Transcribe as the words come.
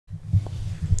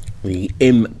The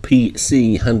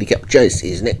MPC Handicap Chase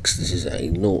is next. This is a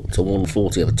 0 to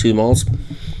 140 over 2 miles.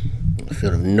 A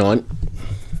field of 9.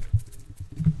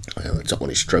 And the top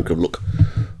one is Stroke of Luck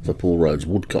for Paul Rhodes,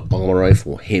 Woodcock Armour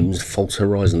for Hims, False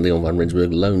Horizon, Leon van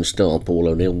Rensburg, Lone Star, Paul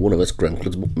O'Neill, One of Us, Graham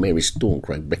Cludsbook, Mary Storm,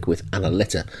 Craig Beckwith, Anna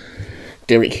Letter,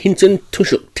 Derek Hinton,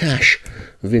 Tushuk Tash,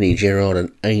 Vinnie Gerard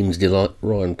and Ames Delight,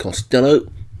 Ryan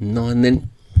Costello. 9 then.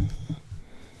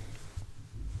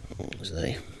 As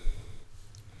they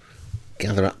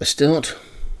gather at the start.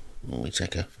 We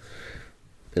take a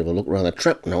bit of a look around the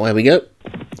trap, and away we go.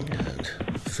 And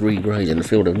 3 greys in the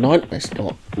field of 9. They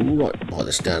start right by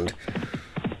the stand.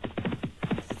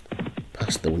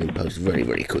 Past the winning post very,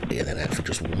 very quickly, and then out for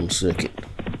just 1 circuit.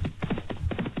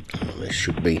 And this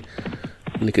should be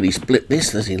lickety split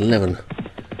this. There's 11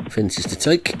 fences to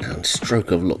take, and Stroke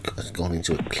of Luck has gone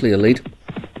into a clear lead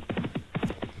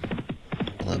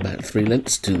by about 3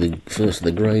 lengths to the first of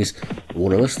the greys.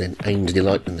 One of Us, then Ames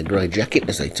Delight and the grey jacket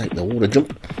as they take the water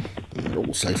jump. And they're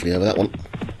all safely over that one.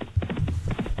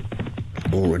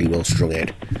 Already well strung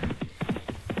out.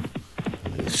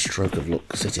 With Stroke of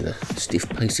Luck setting a stiff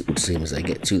pace, it would seem, as they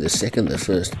get to the second, the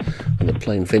first of the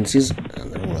plain fences.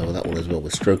 And they're all over that one as well,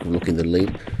 with Stroke of Luck in the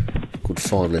lead. Good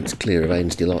 5 lengths clear of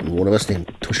Ames Delight and One of Us. Then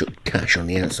Tushuk Tash on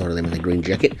the outside of them in the green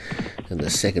jacket. And the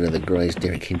second of the greys,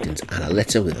 Derek Hinton's Anna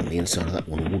Letter, with on the inside of that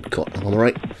one Woodcock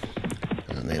Armour.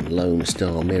 And then Lone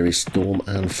Star, Mary Storm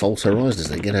and False Horizon as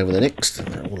they get over the next. And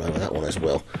they're all over that one as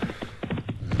well.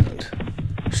 And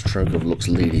Stroke of Luck's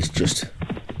lead is just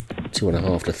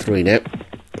 2.5 to 3 now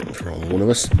from One of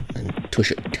Us. And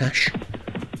Tushuk Tash.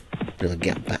 Bit of a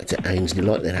gap back to Ames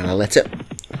Delight, then Anna Letter.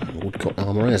 And Woodcock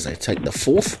Armour as they take the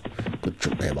 4th. Good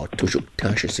jump there by Tushuk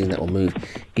Tash. I've seen that one move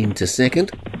into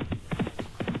second.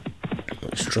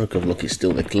 Stroke of Luck is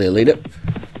still the clear leader.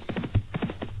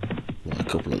 Well, a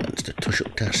couple of lengths to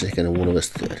Tushuk Tash second and One of Us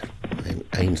third. And then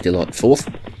Ames Delight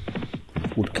 4th.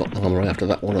 Woodcock Armour after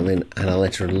that one, and then Anna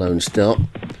Letter and Lone Star.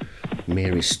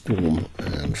 Mary Storm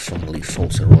and finally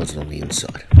False Horizon on the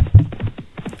inside.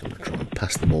 Going to try and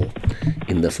pass them all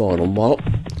in the final mile.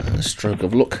 Stroke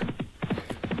of Luck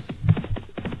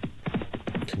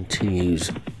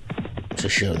continues to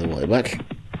show the way back.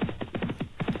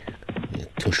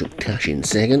 Tushuk Tash in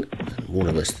second, and One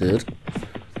of Us third.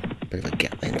 Bit of a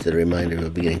gap then to the remainder who are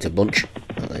beginning to bunch.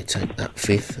 And they take that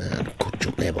 5th, and good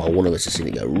jump there by One of Us. Has seen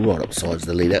it go right up sides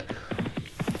the leader.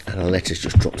 And a Letter's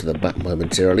just dropped to the back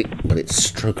momentarily, but it's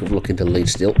Stroke of Luck into lead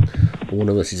still. One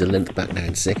of Us is a length back now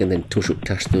in second, then Tushuk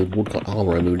Tash third, Woodcock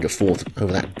Armour moving to 4th.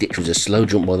 Over that ditch was a slow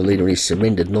jump by the leader, and he's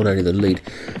surrendered not only the lead,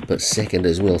 but second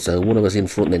as well. So One of Us in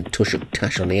front, then Tushuk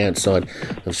Tash on the outside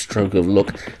of Stroke of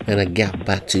Luck, then a gap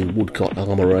back to Woodcock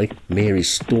Armour. Mary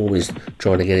Storm is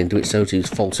trying to get into it, so too is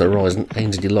False Horizon,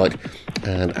 Ames Delight,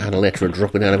 and Anna Letter are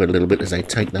dropping out of it a little bit as they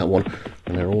take that one,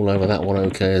 and they're all over that one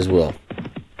okay as well.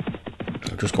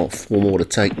 I've just got 4 more to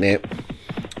take now,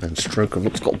 and Stroke of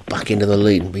Luck's got back into the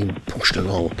lead and being pushed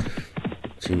along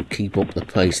to keep up the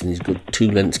pace, and he's good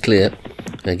 2 lengths clear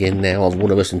again now of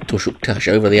One of Us and Tushuk Tash.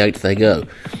 Over the 8th they go,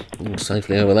 all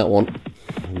safely over that one,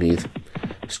 with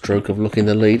Stroke of Luck in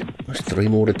the lead. There's 3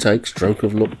 more to take. Stroke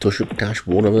of Luck, Tushuk Tash,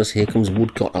 One of Us. Here comes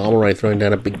Woodcock Armour throwing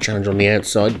down a big challenge on the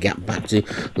outside. Gap back to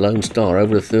Lone Star.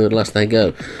 Over the 3rd last they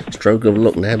go. Stroke of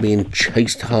Luck now being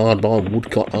chased hard by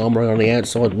Woodcock Armour on the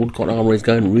outside. Woodcock Armour is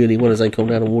going really well as they come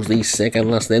down towards the 2nd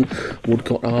last then.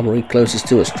 Woodcock Armour closest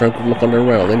to us. Stroke of Luck on the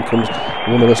rail. Then comes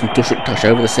One of Us and Tushuk Tash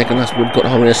over the 2nd last. Woodcock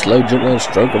Armour a slow jump now.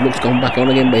 Stroke of Luck's gone back on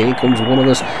again, but here comes One of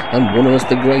Us, and One of Us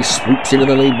the grey swoops into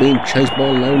the lead, being chased by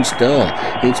Lone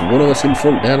Star. It's One of Us in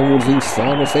front down towards the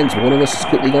final fence. One of Us has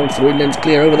quickly gone 3 lengths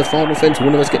clear over the final fence.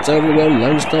 One of Us gets over the road.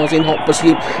 Lone Star's in hot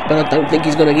pursuit, but I don't think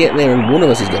he's going to get there, and One of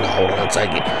Us is going to hold on and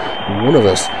take it. One of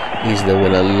Us is the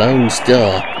winner. Lone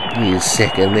Star is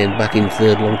second, then back in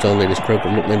 3rd, long time leader Stroke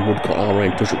of Luck, then Woodcock Armour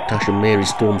and Tushuk Tash and Mary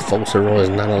Storm, False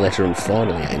Horizon, Anna Letter, and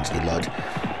finally Ames Delight.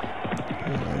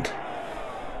 And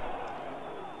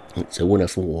it's a winner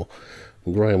for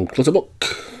Graham Clutterbuck.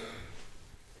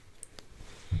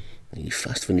 The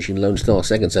fast finishing Lone Star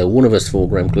second, so One of Us for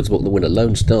Graham Clutterbuck the winner.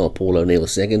 Lone Star, Paul O'Neill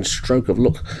second. Stroke of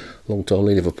Luck, long time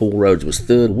leader for Paul Rhodes, was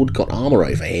 3rd. Woodcock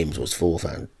Armour for Hims was 4th,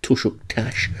 and Tushuk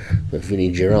Tash for Vinnie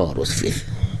Gerard was 5th.